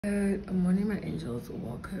Good morning, my angels.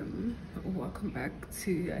 Welcome back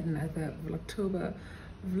to another Vlogtober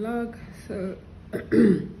vlog. So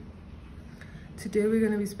today we're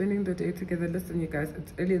going to be spending the day together. Listen, you guys,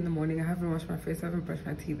 it's early in the morning. I haven't washed my face, I haven't brushed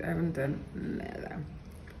my teeth, I haven't done nada.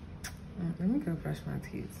 Let me go brush my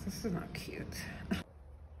teeth. This is not cute.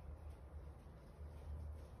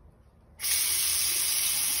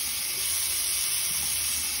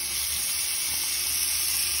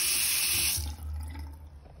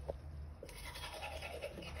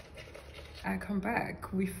 I come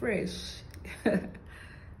back, we fresh.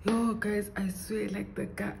 Yo guys, I swear, like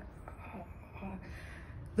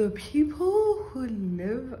the people who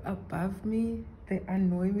live above me, they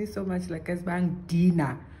annoy me so much. Like, guys, bang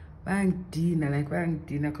dinner,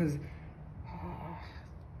 because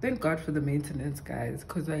thank God for the maintenance guys,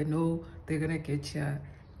 because I know they're gonna get here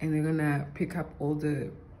and they're gonna pick up all the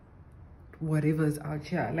whatever's out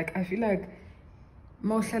here. Like, I feel like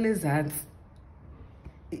Maushale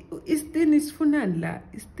is thin, is funanla,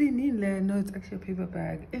 is thin in there. No, it's actually a paper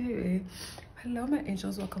bag. Anyway, hello my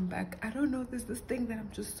angels, welcome back. I don't know, there's this thing that I'm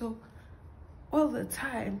just so all the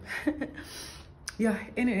time. Yeah,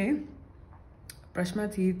 anyway, brushed my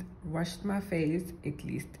teeth, washed my face at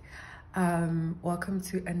least. Welcome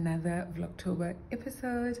to another Vlogtober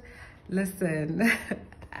episode. Listen,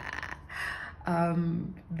 let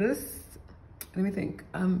me think.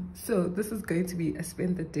 So this is going to be a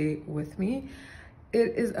spend the day with me.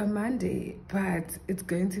 It is a Monday, but it's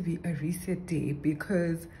going to be a reset day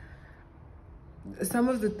because some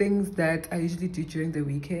of the things that I usually do during the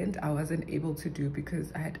weekend, I wasn't able to do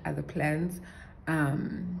because I had other plans.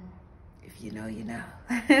 If you know, you know.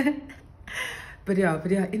 But yeah,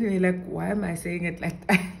 anyway, like, why am I saying it like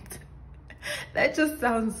that? That just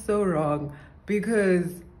sounds so wrong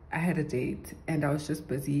because I had a date and I was just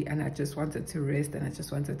busy and I just wanted to rest and I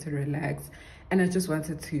just wanted to relax and I just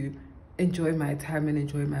wanted to enjoy my time and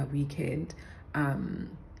enjoy my weekend.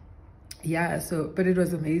 Yeah, so but it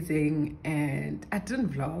was amazing and I didn't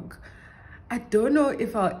vlog. I don't know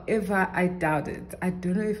if I'll ever, I doubt it, I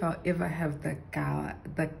don't know if I'll ever have the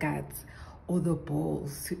guts or the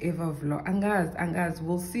balls to ever vlog. Angaz,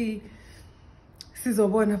 we'll see.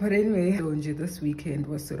 But anyway, this weekend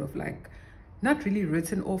was sort of like not really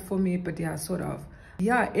written off for me, but yeah, sort of.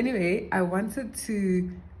 Yeah, anyway, I wanted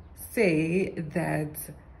to say that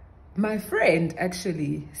my friend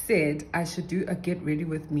actually said I should do a get ready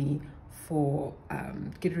with me for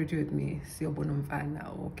get ready with me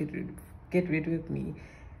or get ready with me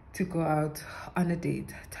to go out on a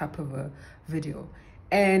date type of a video.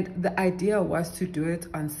 And the idea was to do it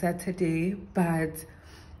on Saturday, but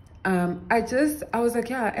I was like,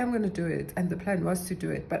 yeah, I am gonna do it, and the plan was to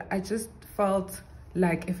do it, but I just felt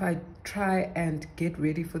like if I try and get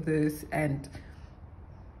ready for this and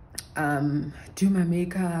do my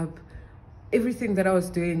makeup, everything that I was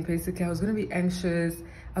doing, basically I was going to be anxious.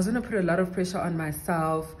 I was going to put a lot of pressure on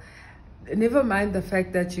myself. Never mind the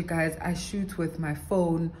fact that, you guys, I shoot with my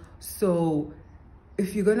phone, so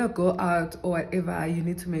if you're gonna go out or whatever, you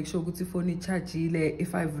need to make sure good phone is charged.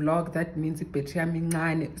 If I vlog, that means it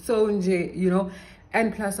battery, so you know.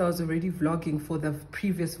 And plus I was already vlogging for the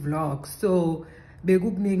previous vlog, so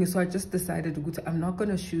I just decided I'm not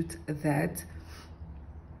gonna shoot that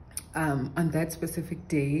on that specific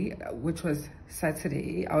day, which was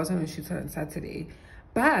Saturday. I was going to shoot it on Saturday,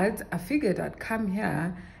 but I figured I'd come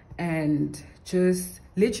here and just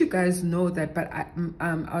let you guys know that. But I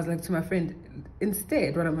was like to my friend,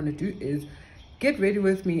 instead what I'm going to do is get ready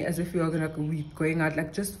with me as if we are going to be going out,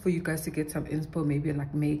 like just for you guys to get some inspo, maybe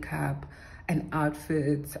like makeup and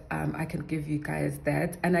outfits. I can give you guys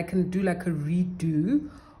that, and I can do like a redo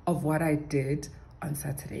of what I did on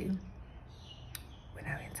Saturday when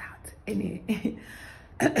I went out. Anyway,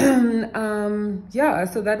 yeah,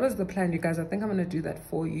 so that was the plan, you guys. I think I'm gonna do that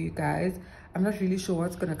for you guys. I'm not really sure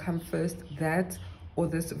what's gonna come first, that or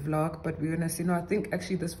this vlog, but we're gonna see. No, I think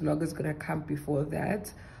actually this vlog is gonna come before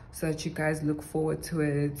that, so that you guys look forward to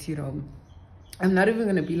it. You know, I'm not even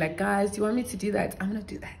gonna be like, guys, do you want me to do that? I'm gonna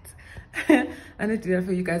do that. I'm gonna do that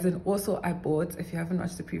for you guys. And also I bought, if you haven't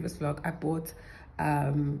watched the previous vlog, I bought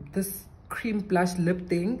this cream blush lip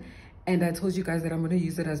thing, and I told you guys that I'm going to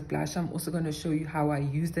use it as blush. I'm also going to show you how I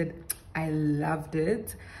used it. I loved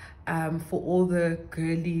it. For all the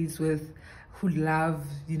girlies who love,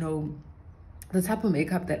 you know, the type of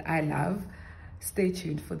makeup that I love, stay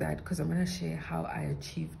tuned for that, because I'm going to share how I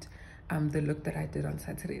achieved the look that I did on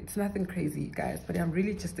Saturday. It's nothing crazy, you guys, but I'm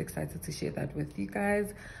really just excited to share that with you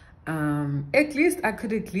guys. At least I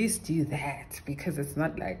could at least do that, because it's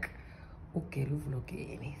not like okay,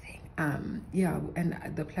 anything. Yeah, and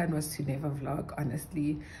the plan was to never vlog,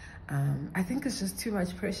 honestly. I think it's just too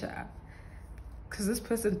much pressure because this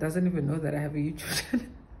person doesn't even know that I have a YouTube channel.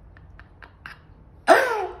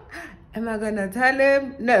 Am I gonna tell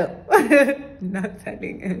him? No. Not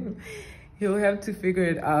telling him. He'll have to figure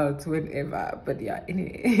it out whenever. But yeah,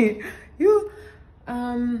 anyway.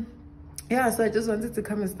 Yeah, so I just wanted to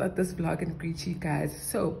come and start this vlog and greet you guys.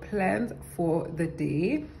 So plans for the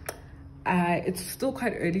day. It's still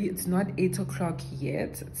quite early. It's not 8 o'clock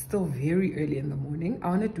yet. It's still very early in the morning. I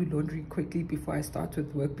want to do laundry quickly before I start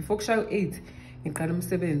with work. Before show 8 in Kadam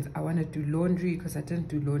 7, I want to do laundry because I didn't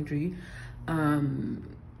do laundry.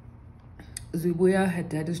 Zubuya, her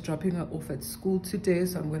dad is dropping her off at school today,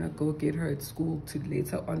 so I'm gonna go get her at school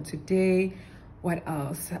later on today. What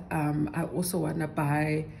else? I also wanna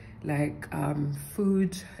buy like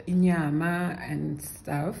food, inyama and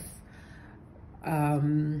stuff.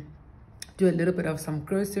 Do a little bit of some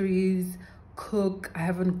groceries, cook. I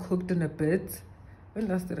haven't cooked in a bit. When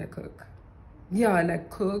last did I cook? Yeah, like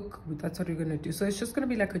cook. That's what we're gonna do. So it's just gonna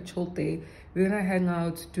be like a chill day. We're gonna hang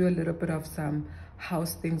out, do a little bit of some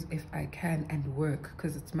house things if I can, and work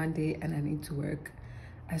because it's Monday and I need to work.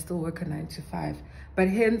 I still work a 9 to 5, but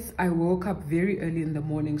hence I woke up very early in the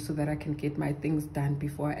morning so that I can get my things done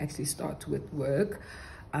before I actually start with work.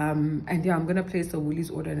 And yeah, I'm gonna place a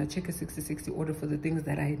Woolies order and a Checker 6060 order for the things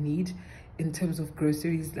that I need in terms of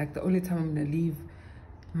groceries. Like the only time I'm gonna leave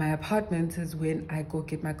my apartment is when I go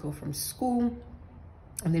get my girl from school,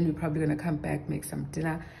 and then we're probably gonna come back, make some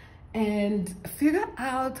dinner, and figure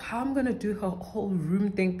out how I'm gonna do her whole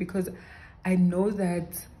room thing, because I know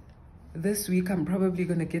that this week I'm probably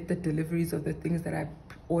gonna get the deliveries of the things that I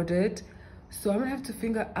ordered. So I'm gonna have to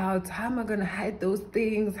figure out how am I gonna hide those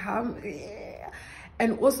things,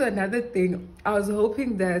 and also another thing, I was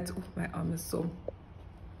hoping that my arm is sore.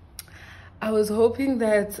 I was hoping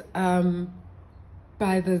that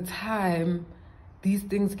by the time these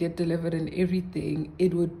things get delivered and everything,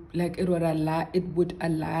 it would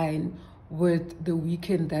align with the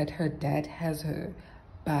weekend that her dad has her,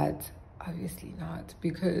 but obviously not,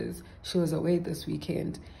 because she was away this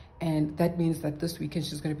weekend, and that means that this weekend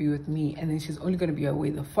she's going to be with me, and then she's only going to be away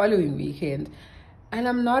the following weekend, and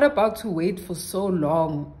I'm not about to wait for so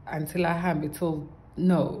long until I have it till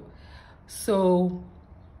no. So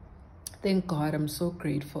thank God, I'm so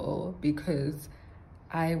grateful because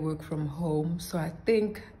I work from home. So I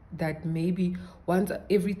think that maybe once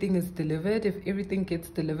everything is delivered, if everything gets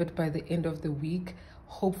delivered by the end of the week,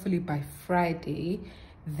 hopefully by Friday,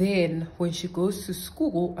 then when she goes to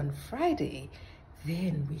school on Friday,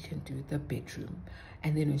 then we can do the bedroom.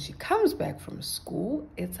 And then when she comes back from school,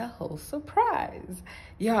 it's a whole surprise.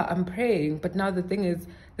 Yeah, I'm praying. But now the thing is,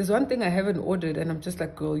 there's one thing I haven't ordered, and I'm just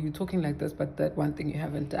like, girl, you're talking like this, but that one thing you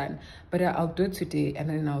haven't done. But I'll do it today, and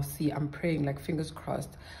then I'll see. I'm praying, like, fingers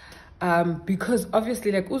crossed. Because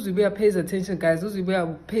obviously, like, Uzubiya pays attention, guys.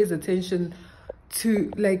 Uzubiya pays attention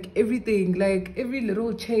to, like, everything, like, every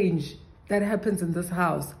little change that happens in this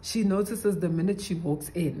house. She notices the minute she walks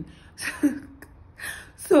in.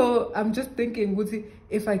 So I'm just thinking,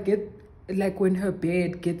 if I get, like, when her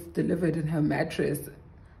bed gets delivered in her mattress,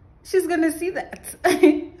 she's gonna see that.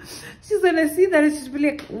 She's gonna see that and she's be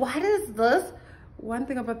like, what is this? One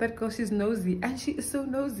thing about that girl, she's nosy, and she is so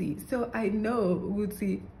nosy. So I know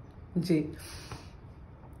Woodsy J.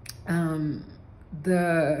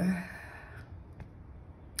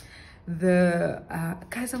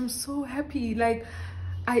 Guys, I'm so happy. Like,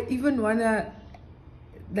 I even wanna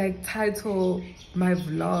like title my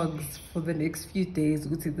vlogs for the next few days.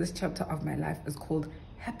 This chapter of my life is called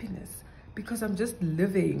happiness, because I'm just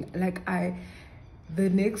living. Like, the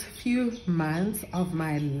next few months of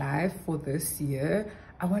my life for this year,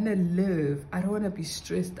 I want to live. I don't want to be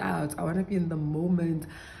stressed out. I want to be in the moment.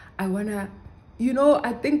 I want to, you know,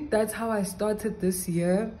 I think that's how I started this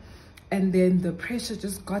year. And then the pressure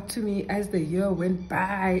just got to me as the year went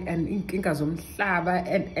by,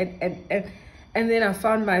 and then I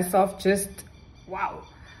found myself just, wow.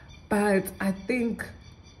 But I think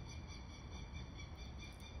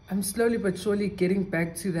I'm slowly but surely getting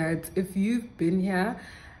back to that. If you've been here,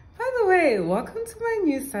 by the way, welcome to my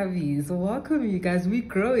new service. Welcome, you guys. We're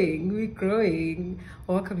growing.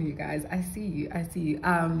 Welcome, you guys. I see you.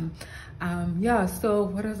 Yeah, so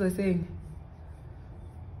what was I saying?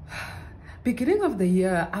 Beginning of the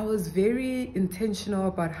year, I was very intentional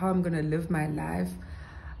about how I'm gonna live my life.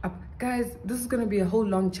 Guys, this is gonna be a whole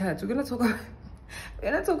long chat. We're gonna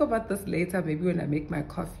talk about this later, maybe when I make my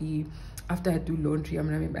coffee. After I do laundry, I'm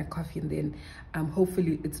gonna make my coffee, and then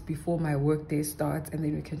hopefully it's before my work day starts, and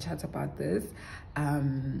then we can chat about this.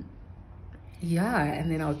 Yeah, and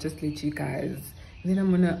then I'll just let you guys Then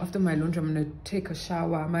I'm gonna, after my laundry, I'm gonna take a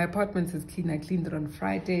shower. My apartment is clean. I cleaned it on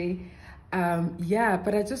Friday. Yeah,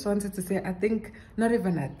 but I just wanted to say,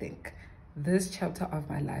 this chapter of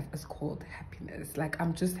my life is called happiness. Like,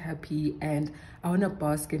 I'm just happy and I want to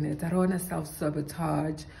bask in it. I don't want to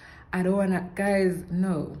self-sabotage. I don't want to, guys,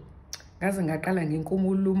 no. Guys, ngaqala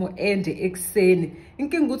ngenkulumo ende ekseni.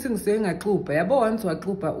 Inkinga ukuthi ngisuke ngaxubha. Yabo once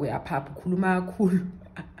waxubha uyaphapha ukhuluma kakhulu.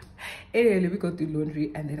 Anyway, let me go do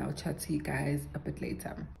laundry and then I'll chat to you guys a bit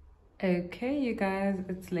later. Okay, you guys,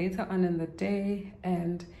 it's later on in the day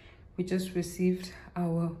and we just received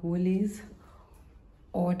our woolies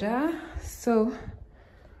order, so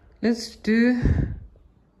let's do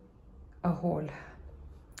a haul.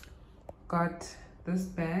 Got this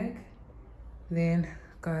bag, then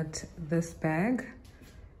got this bag.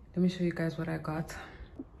 Let me show you guys what I got.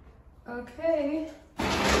 Okay,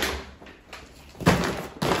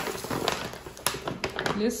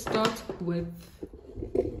 let's start with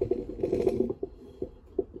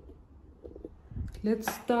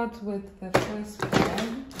the first bag.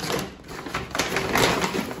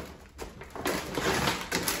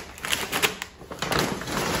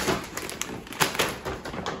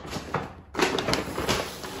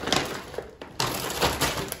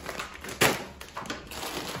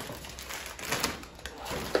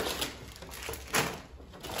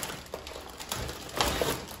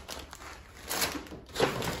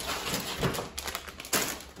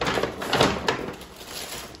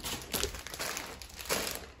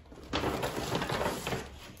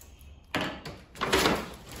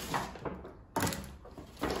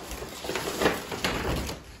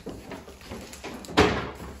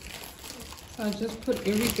 I just put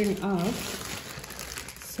everything up.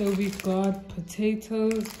 So we've got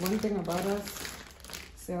potatoes. One thing about us,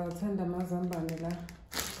 and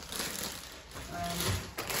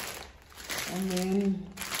then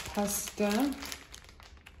pasta,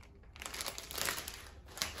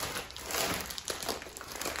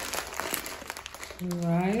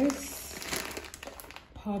 rice,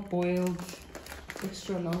 parboiled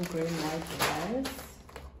extra long grain white rice,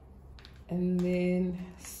 and then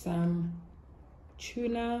some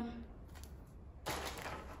tuna.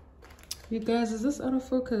 You guys, is this out of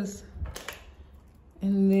focus?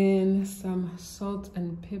 And then some salt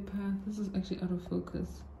and pepper. This is actually out of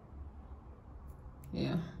focus.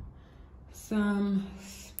 Yeah, some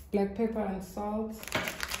black pepper and salt,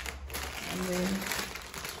 and then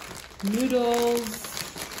noodles.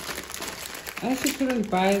 I actually couldn't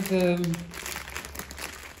buy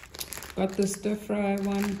got the stir fry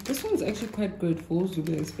one. This one's actually quite good for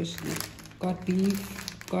Zulu especially. Got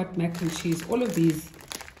beef, got mac and cheese. All of these,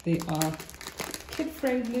 they are kid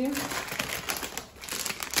friendly.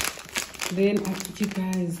 Then you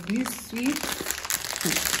guys, these sweets,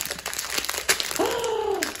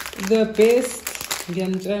 the best.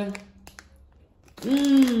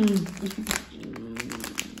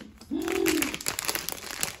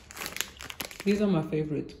 These are my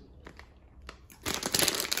favorite.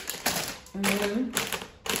 And then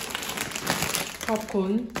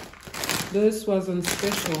popcorn. This was on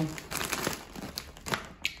special,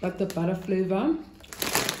 but the butter flavor.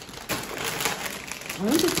 I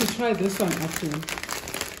wanted to try this one actually.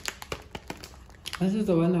 This is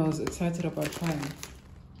the one I was excited about trying.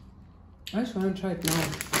 I just want to try it now.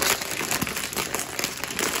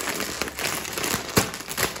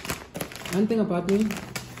 One thing about me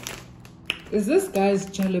is this, guys,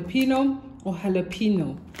 jalapeno or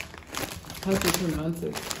jalapeno? How do you pronounce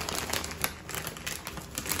it?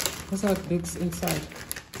 That's how it looks inside.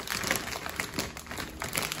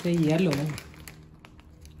 They're yellow.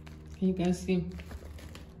 Can you guys see?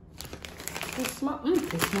 They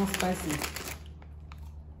smell spicy.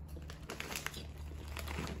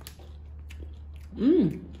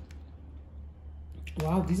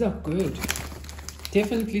 Wow, these are good.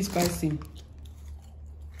 Definitely spicy.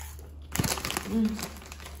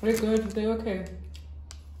 Very good. They're okay.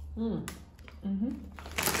 No.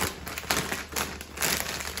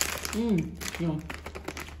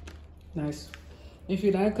 Nice. If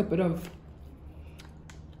you like a bit of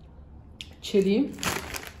chili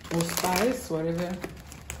or spice, whatever,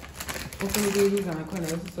 open these and I kind of,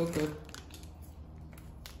 this is so good.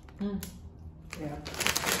 Yeah.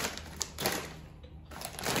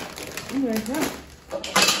 Anyway, yeah.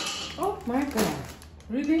 Oh my god.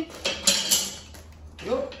 Really?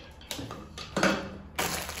 Yup.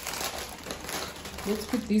 Let's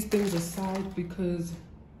put these things aside because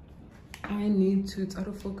I need to, it's out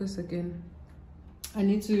of focus again. I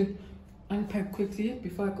need to unpack quickly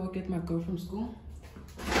before I go get my girl from school.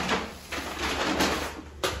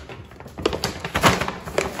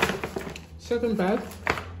 Second bag.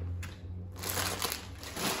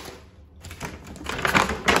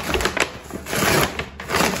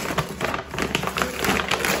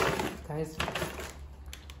 guys.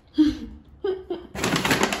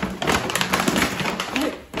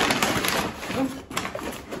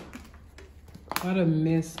 What a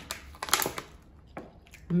mess.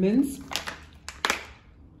 Mince.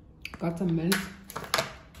 Got some mince.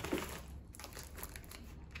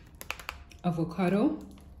 Avocado.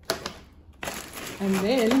 And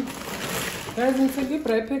then, guys, I'm going to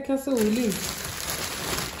get pack us a woolies.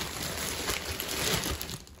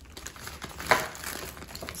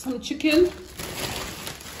 Some chicken.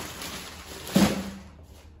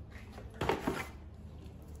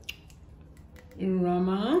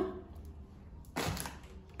 Rama.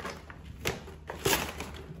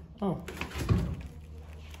 Oh.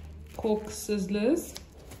 Pork sizzlers.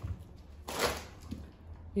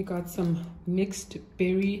 We got some mixed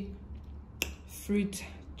berry fruit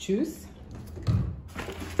juice.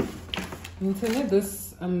 And so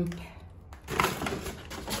this and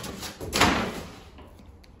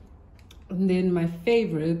then my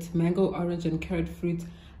favorite, mango, orange and carrot fruit.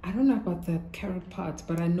 I don't know about the carrot part,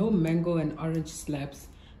 but I know mango and orange slaps.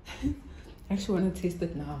 I actually want to taste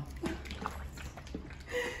it now.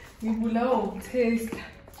 You will taste.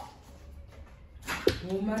 I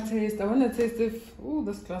want to taste if, oh,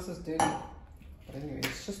 this glass is dirty. But anyway,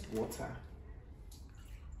 it's just water.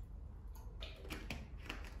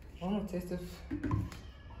 I want to taste if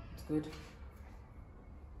it's good.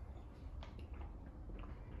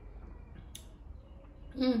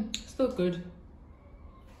 Still good.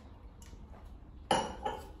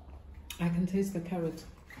 I can taste the carrot.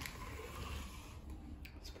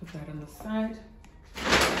 Let's put that on the side.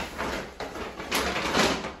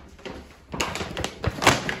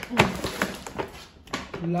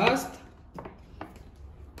 Last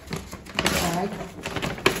bag.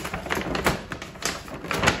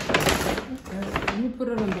 Let me put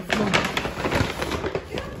it on the floor.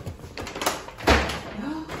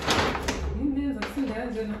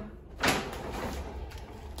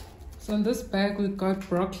 So in this bag we got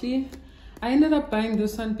broccoli. I ended up buying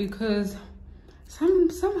this one because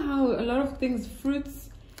somehow a lot of things, fruits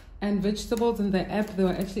and vegetables in the app, they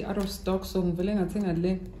were actually out of stock. So I'm willing, I think I'd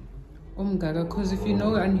let because if you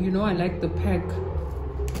know, and you know I like the pack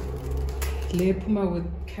lepuma with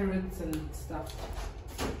carrots and stuff.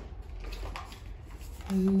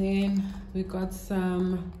 And then we got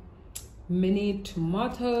some mini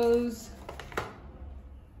tomatoes,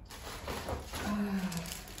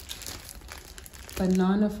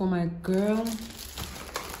 banana for my girl,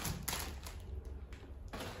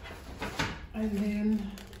 and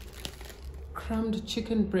then crumbed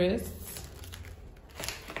chicken breasts.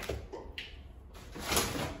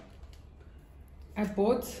 I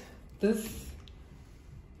bought this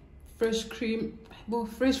fresh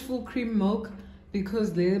full cream milk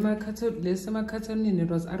because it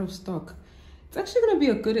was out of stock. It's actually going to be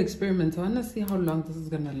a good experiment. I want to see how long this is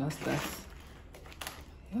going to last us.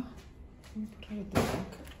 Yeah, let me put it at the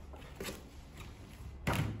back.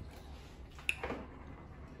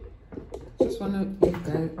 Just want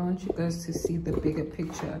I want you guys to see the bigger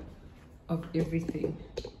picture of everything.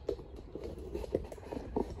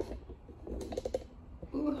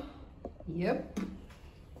 Yep.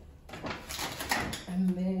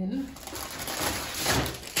 And then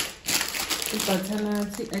the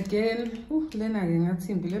butternut again. Anyway, I'm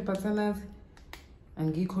thinking butternut.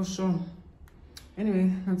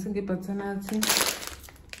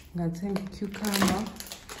 I'm thinking cucumber.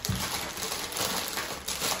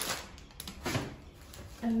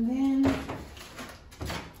 And then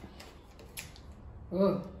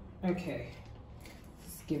oh, okay.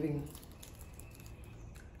 It's giving.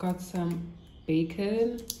 Got some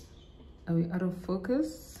bacon. Are we out of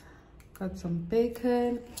focus? Got some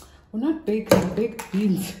bacon. Well, not bacon, baked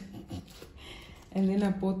beans. And then I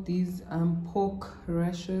bought these pork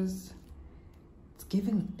rashers. It's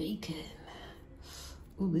giving bacon.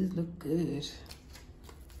 Oh, these look good.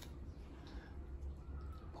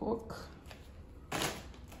 Pork.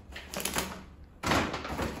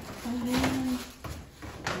 And then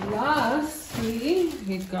lastly,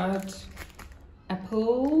 we got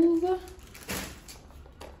apples,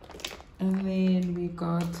 and then we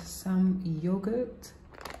got some yogurt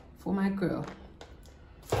for my girl.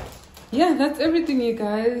 Yeah, that's everything, you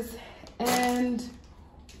guys. And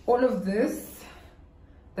all of this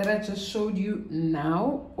that I just showed you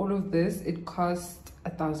now, all of this, it cost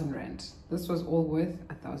 1,000 rand. This was all worth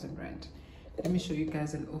 1,000 rand. Let me show you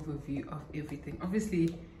guys an overview of everything.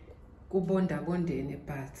 Obviously, but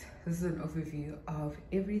this is an overview of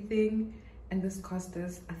everything. And this cost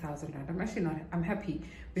us 1,000 rand. I'm happy.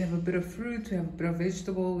 We have a bit of fruit, we have a bit of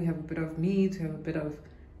vegetable, we have a bit of meat, we have a bit of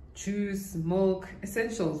juice, milk,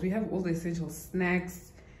 essentials. We have all the essential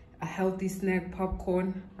snacks, a healthy snack,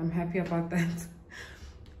 popcorn. I'm happy about that.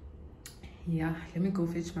 Yeah, let me go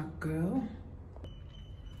fetch my girl.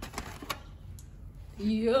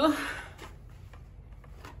 Yeah.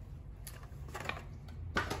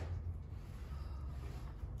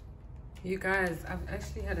 You guys, I've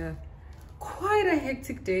actually had quite a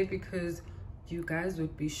hectic day because you guys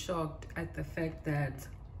would be shocked at the fact that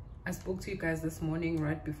I spoke to you guys this morning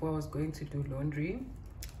right before I was going to do laundry.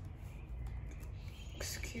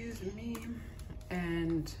 Excuse me.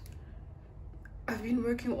 And I've been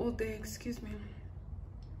working all day. Excuse me.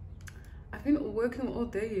 I've been working all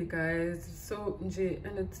day, you guys. So,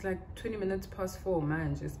 and it's like 20 minutes past 4,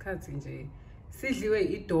 man. Just cuts, sidliwe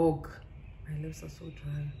eat dog. My lips are so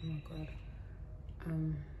dry. Oh my god.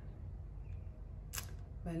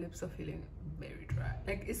 My lips are feeling very dry.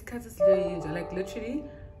 Like it's cuts, like literally,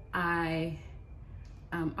 after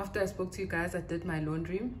I spoke to you guys, I did my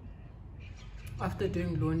laundry. After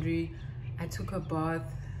doing laundry, I took a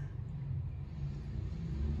bath.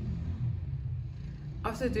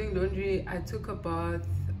 After doing laundry, I took a bath.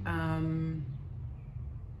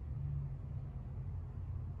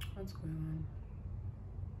 What's going on?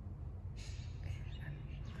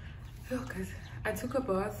 Look, I took a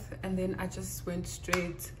bath and then I just went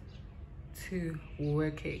straight to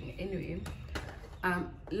working. Anyway,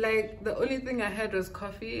 like the only thing I had was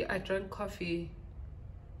coffee. I drank coffee.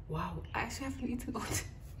 Wow, I actually haven't eaten all day.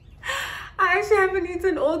 I actually haven't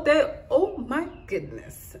eaten all day. Oh my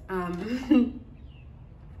goodness.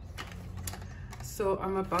 So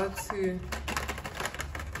I'm about to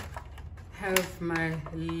have my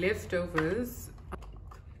leftovers.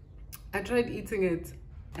 I tried eating it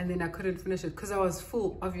and then I couldn't finish it because I was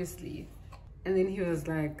full, obviously. And then he was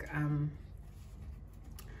like, I'm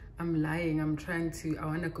lying. I want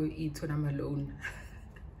to go eat when I'm alone.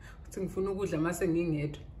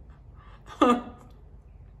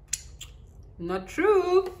 Not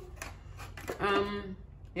true.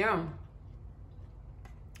 Yeah.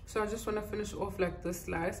 So I just want to finish off like this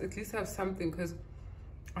slice. At least have something because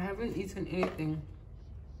I haven't eaten anything.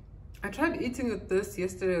 I tried eating with this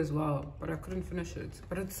yesterday as well, but I couldn't finish it.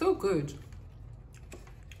 But it's so good.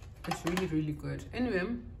 It's really, really good.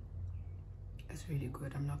 Anyway, it's really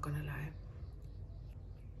good. I'm not gonna lie.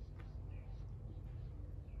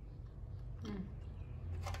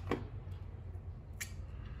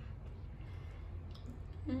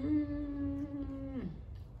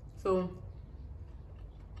 So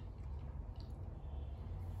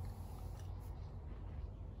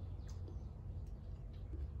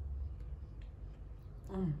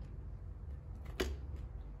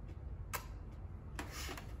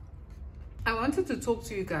I wanted to talk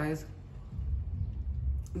to you guys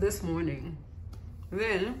this morning.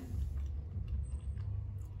 Then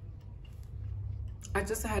I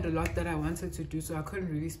just had a lot that I wanted to do, so I couldn't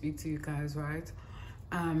really speak to you guys, right?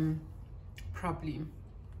 Properly.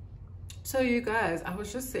 So you guys, I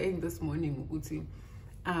was just saying this morning, Uti,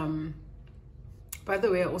 by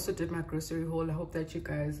the way, I also did my grocery haul. I hope that you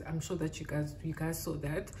guys, I'm sure that you guys saw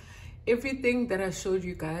that. Everything that I showed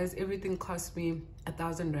you guys, everything cost me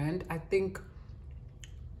 1,000 rand. I think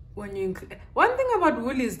when you, one thing about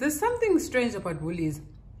woolies, there's something strange about woolies.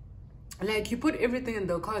 Like you put everything in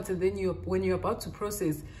the cart and then when you're about to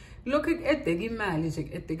process, look at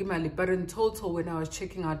the but in total, when I was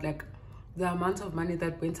checking out, like the amount of money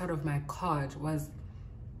that went out of my card was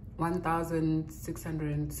 1,065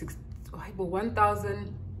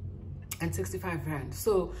 rand.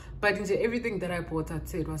 So, but everything that I bought, I'd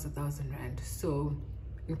say it was 1,000 rand. So,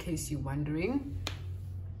 in case you're wondering,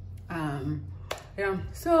 yeah.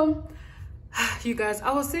 So, you guys,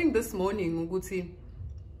 I was saying this morning, Uguti,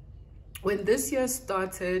 when this year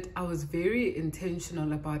started, I was very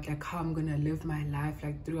intentional about like how I'm gonna live my life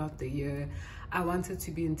like throughout the year. I wanted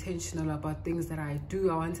to be intentional about things that I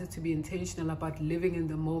do. I wanted to be intentional about living in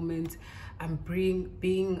the moment and being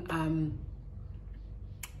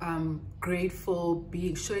grateful,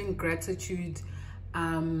 showing gratitude.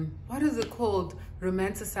 What is it called?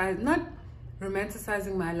 Not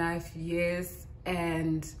romanticizing my life, yes.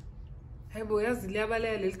 And hey boy,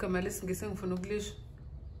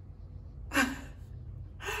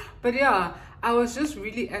 but yeah, I was just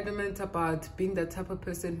really adamant about being the type of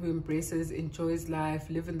person who embraces, enjoys life,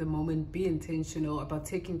 live in the moment, be intentional about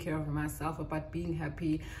taking care of myself, about being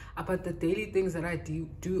happy, about the daily things that I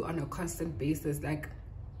do on a constant basis, like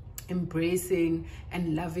embracing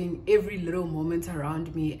and loving every little moment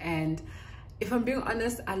around me. And if I'm being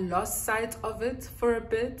honest, I lost sight of it for a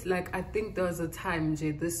bit. Like I think there was a time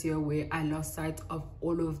this year where I lost sight of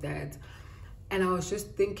all of that. And I was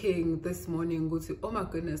just thinking this morning, oh my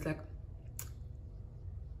goodness, like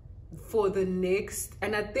for the next,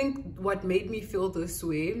 and I think what made me feel this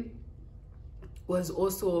way was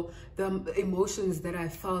also the emotions that I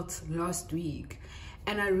felt last week.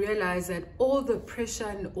 And I realized that all the pressure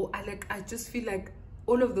and I just feel like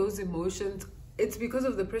all of those emotions, it's because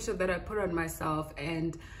of the pressure that I put on myself.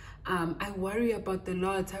 And I worry about the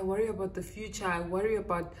lot, I worry about the future, I worry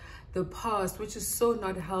about the past, which is so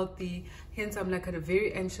not healthy. Hence, I'm like a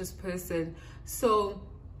very anxious person. So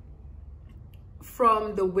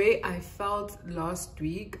from the way I felt last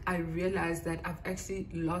week, I realized that I've actually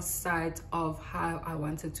lost sight of how I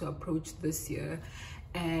wanted to approach this year.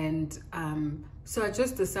 And so I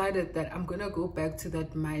just decided that I'm gonna go back to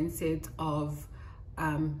that mindset of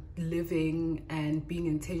living and being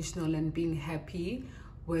intentional and being happy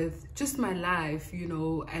with just my life, you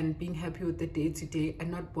know, and being happy with the day-to-day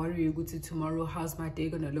and not worrying about tomorrow, how's my day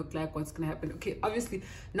gonna look like, what's gonna happen. Okay, obviously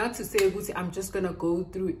not to say I'm just gonna go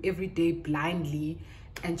through every day blindly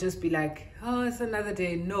and just be like, oh, it's another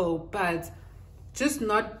day. No, but just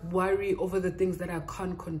not worry over the things that I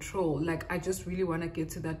can't control. Like, I just really want to get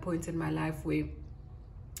to that point in my life where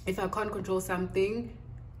if I can't control something,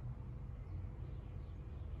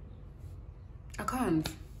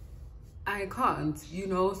 I can't, you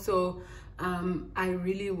know. So I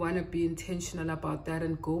really want to be intentional about that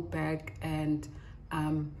and go back and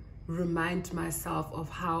remind myself of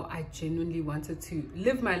how I genuinely wanted to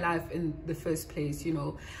live my life in the first place, you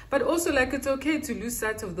know. But also, like, it's okay to lose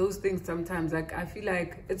sight of those things sometimes. Like, I feel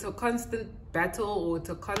like it's a constant battle, or it's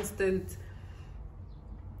a constant,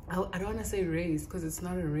 I don't want to say race, because it's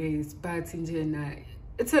not a race, but in general,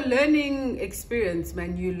 it's a learning experience,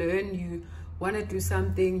 man. You learn, you want to do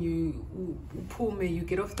something, you pull me, you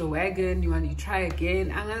get off the wagon, you try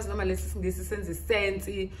again. And that's the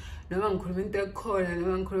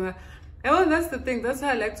thing. That's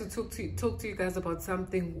why I like to talk to you guys about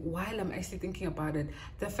something while I'm actually thinking about it.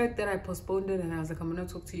 The fact that I postponed it and I was like, I'm gonna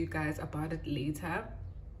talk to you guys about it later.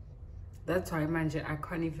 That's why, man, I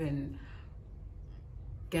can't even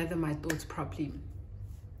gather my thoughts properly.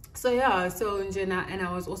 So yeah, so Njena, and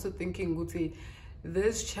I was also thinking, Guti,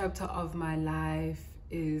 this chapter of my life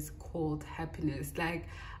is called happiness. Like,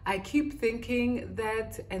 I keep thinking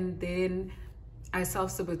that, and then I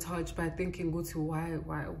self-sabotage by thinking, Guti,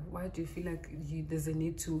 why do you feel like there's a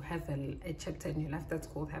need to have a chapter in your life that's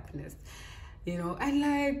called happiness? You know, and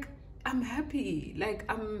like, I'm happy. Like,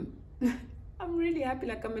 I'm really happy.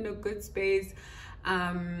 Like, I'm in a good space.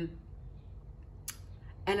 And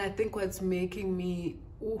I think what's making me,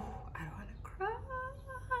 I don't want to cry.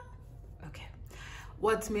 Okay.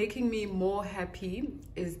 What's making me more happy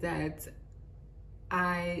is that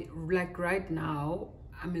like right now,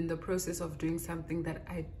 I'm in the process of doing something that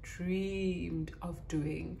I dreamed of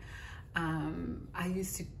doing. I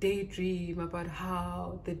used to daydream about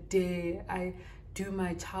how the day I do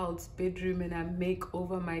my child's bedroom and I make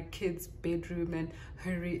over my kid's bedroom and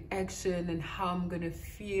her reaction and how I'm gonna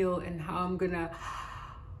feel and how I'm gonna...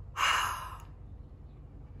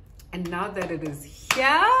 And now that it is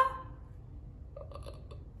here,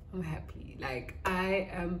 I'm happy. Like, I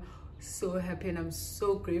am so happy and I'm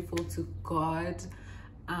so grateful to God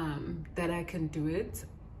that I can do it.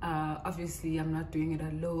 Obviously, I'm not doing it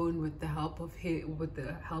alone, with the help of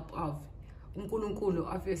Unkulunkulu.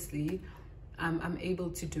 Obviously, I'm able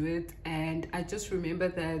to do it. And I just remember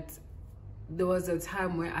that there was a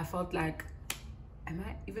time where I felt like, am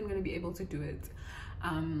I even going to be able to do it?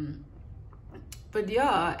 But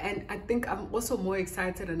yeah, and I think I'm also more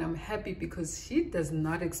excited and I'm happy because she does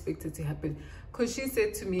not expect it to happen. Because she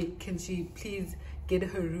said to me, can she please get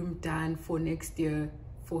her room done for next year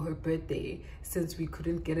for her birthday, since we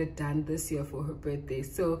couldn't get it done this year for her birthday.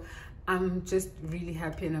 So I'm just really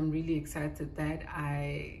happy and I'm really excited that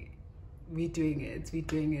we're doing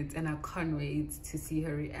it, and I can't wait to see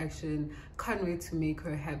her reaction. Can't wait to make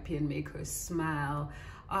her happy and make her smile.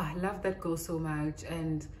 Oh, I love that girl so much.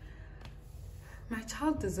 And my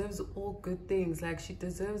child deserves all good things. Like, she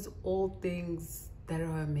deserves all things that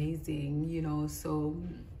are amazing, you know. So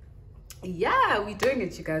yeah, we're doing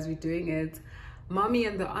it, you guys. We're doing it. Mommy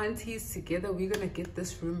and the aunties together, we're gonna get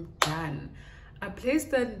this room done. I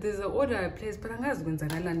placed that, there's an order I placed, but I'm going to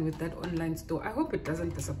land with that online store. I hope it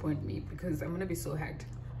doesn't disappoint me because I'm gonna be so hacked.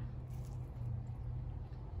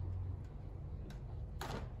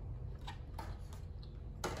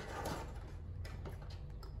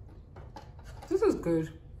 This is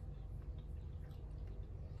good.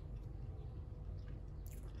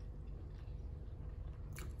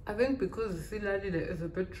 I think because the silali is a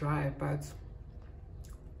bit dry, but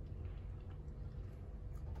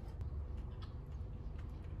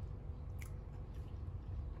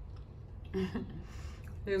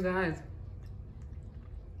you guys,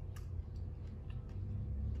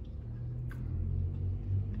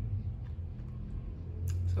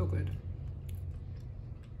 So good.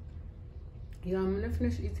 Yeah, I'm gonna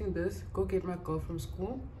finish eating this, go get my girl from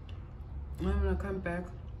school. I'm gonna come back,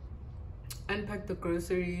 unpack the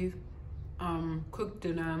groceries, cook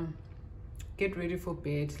dinner, get ready for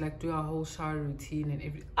bed, like do our whole shower routine and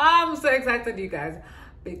everything. I'm so excited, you guys,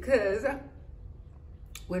 because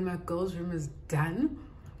when my girl's room is done,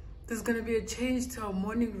 there's gonna be a change to our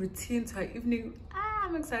morning routine, to our evening.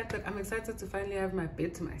 I'm excited. I'm excited to finally have my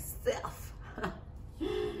bed to myself.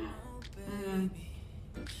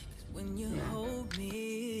 When you hold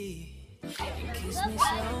me, you kiss me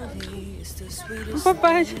slowly, it's the sweetest.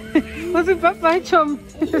 Bye-bye. What's it? Bye-bye, Chum.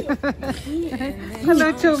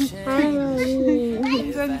 Hello, Chum.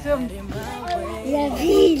 Chum.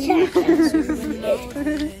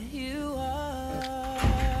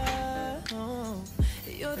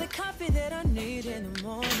 You're the coffee that I need in the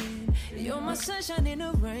morning. You're my sunshine in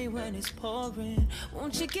the rain when it's pouring.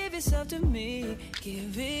 Won't you give yourself to me?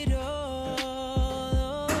 Give it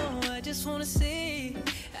all. I just wanna see.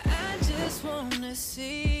 I just wanna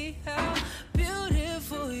see how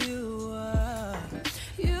beautiful you are.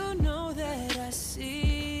 You know that I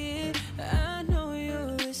see it. I know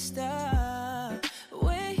you're a star.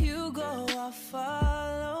 Where you go, I'll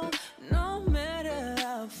follow. No matter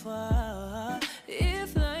how far.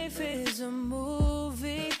 If life is a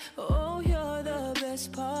movie, oh, you're the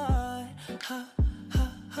best part. Ha,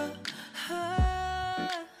 ha, ha,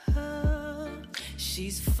 ha, ha.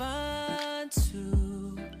 She's fine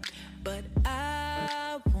too, but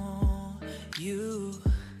I want you.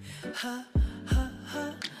 Ha, ha,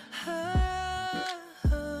 ha, ha,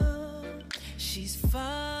 ha. She's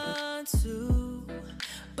fine too,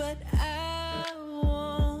 but I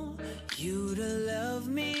want you to love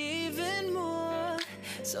me even more.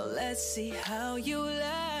 So let's see how you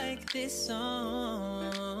like this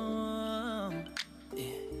song.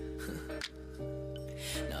 Yeah.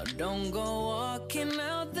 Now don't go walking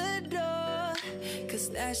out the door, 'cause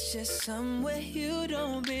that's just somewhere you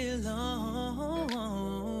don't belong.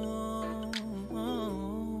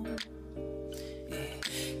 Yeah.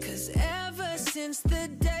 'Cause ever since the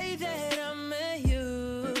day that I met you,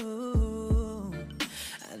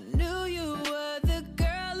 I knew you were the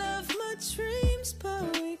girl of my dreams, but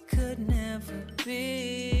we could never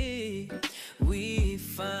be. We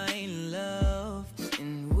find love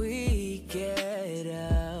and we get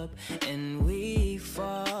up and we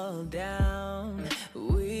fall down.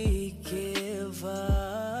 We give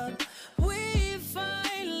up. We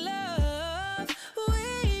find love.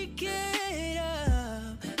 We get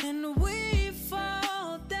up and we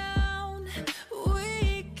fall down.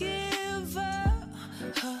 We give up.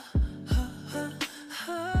 Ha, ha, ha,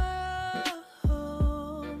 ha.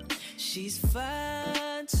 She's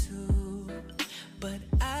fine too, but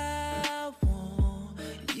I want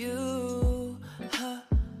you. Ha,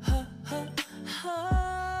 ha, ha, ha.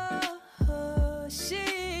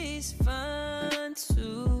 She's fine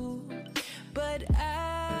too, but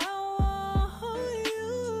I want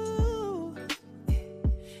you.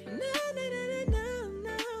 No, no, no, no, no,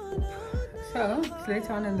 no, no. So it's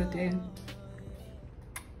later on in the day.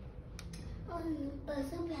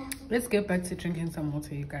 Let's get back to drinking some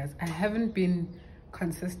water, you guys. I haven't been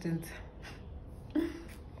consistent,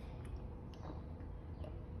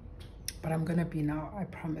 but I'm gonna be now, I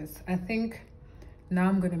promise. I think now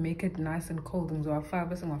I'm gonna make it nice and cold.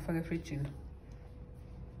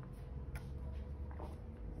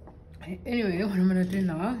 Anyway, what I'm gonna do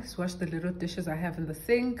now is wash the little dishes I have in the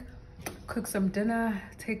sink, cook some dinner,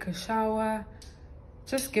 take a shower,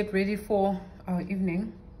 just get ready for our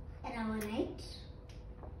evening And our night.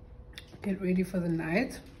 get ready for the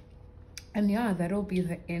night. And yeah, that'll be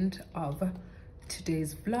the end of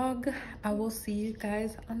today's vlog. I will see you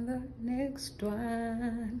guys on the next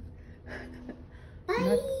one.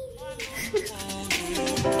 Bye.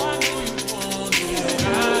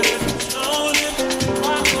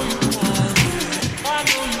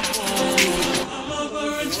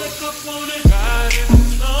 Check up on it.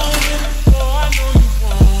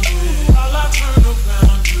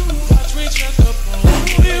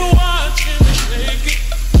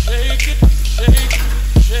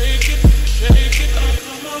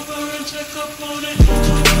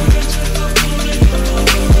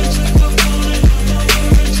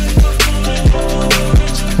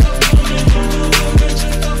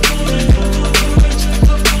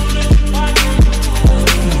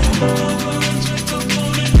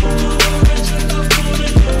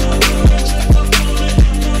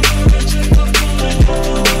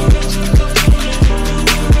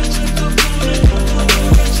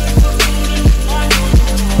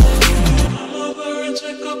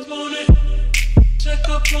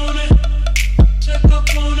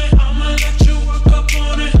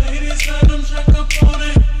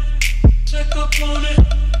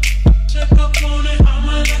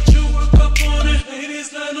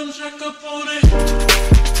 check up on it.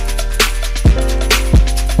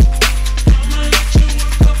 I'ma let you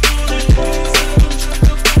work up on it. Check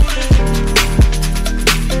up on it.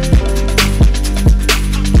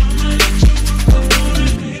 I'ma let you work up on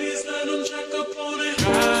it. Ladies, let them check up on it.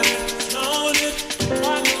 Got it, flown it.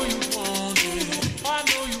 I know you want it. I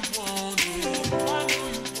know you want it. I know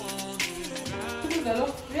you want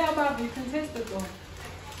it. Yeah, Bob, you can taste it though.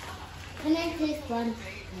 Can I taste one?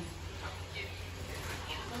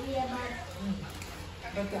 Yeah,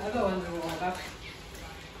 But the other ones will have up.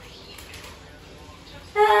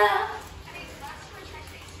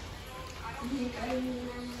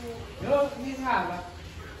 No, these have up.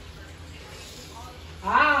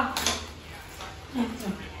 Ah!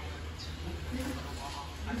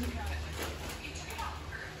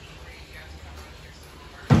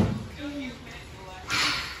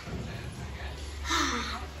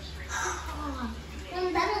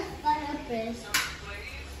 That was fireplace.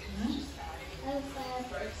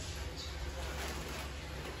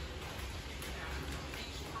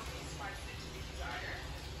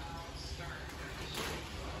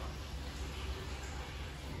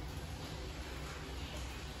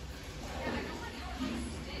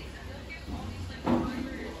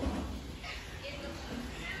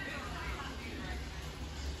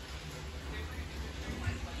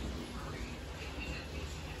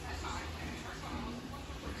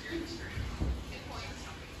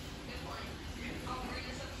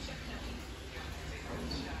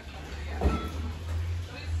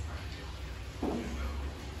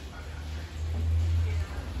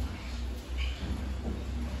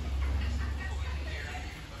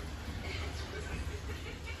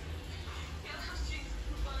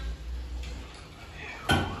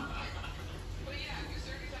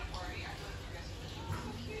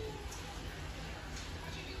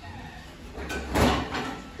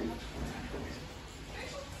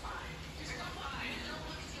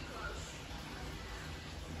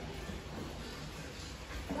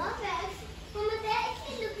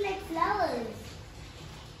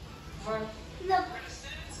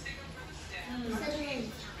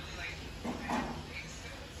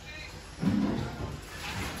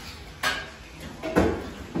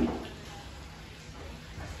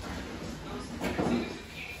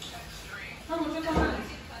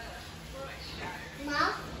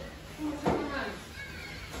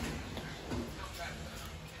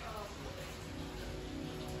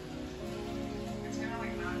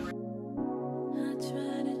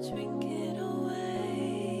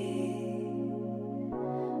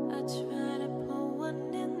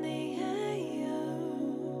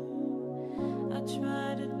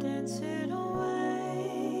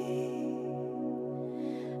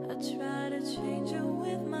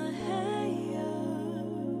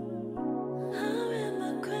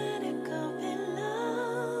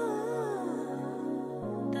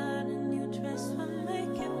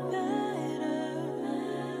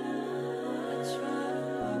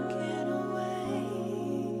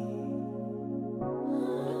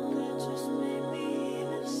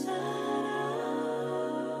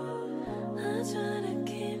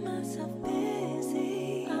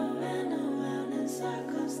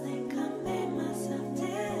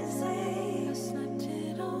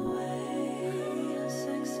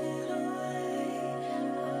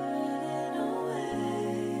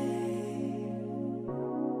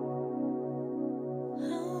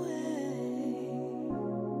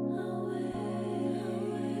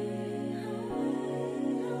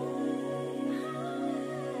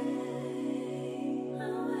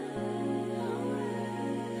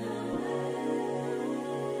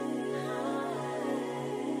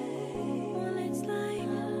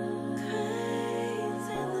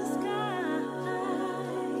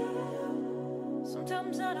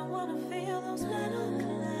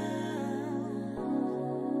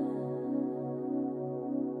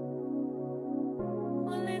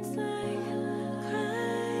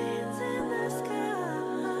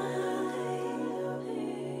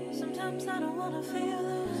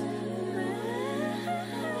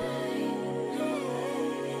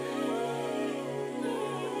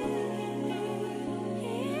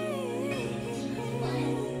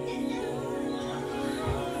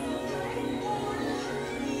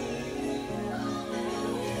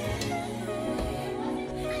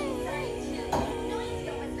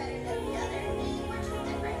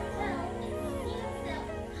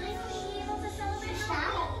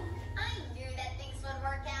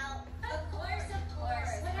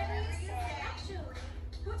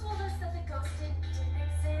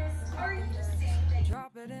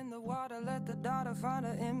 Find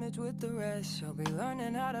an image with the rest. She'll be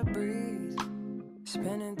learning how to breathe.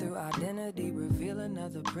 Spinning through identity, reveal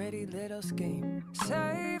another pretty little scheme.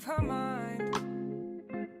 Save her mind,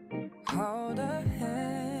 hold her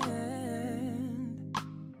hand,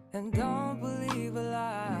 and don't believe a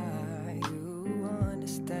lie. You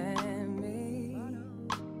understand me.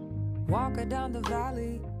 Walk her down the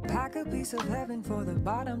valley, pack a piece of heaven for the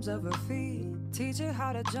bottoms of her feet. Teach her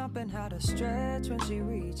how to jump and how to stretch when she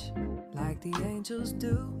reach, like the angels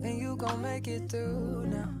do, and you gon' make it through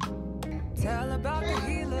now. Tell about the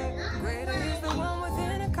healer, greater is the one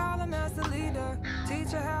within her, call him as the leader. Teach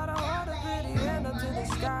her how to hold a pretty hand up to the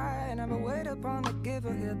sky, and never wait upon the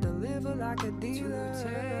giver, he'll deliver like a dealer. To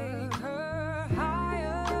take her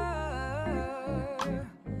higher,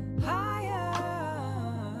 higher,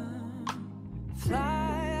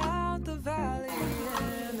 fly out the valley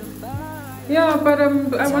and the valley. Yeah, but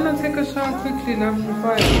I want to take a shower quickly now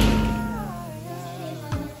before I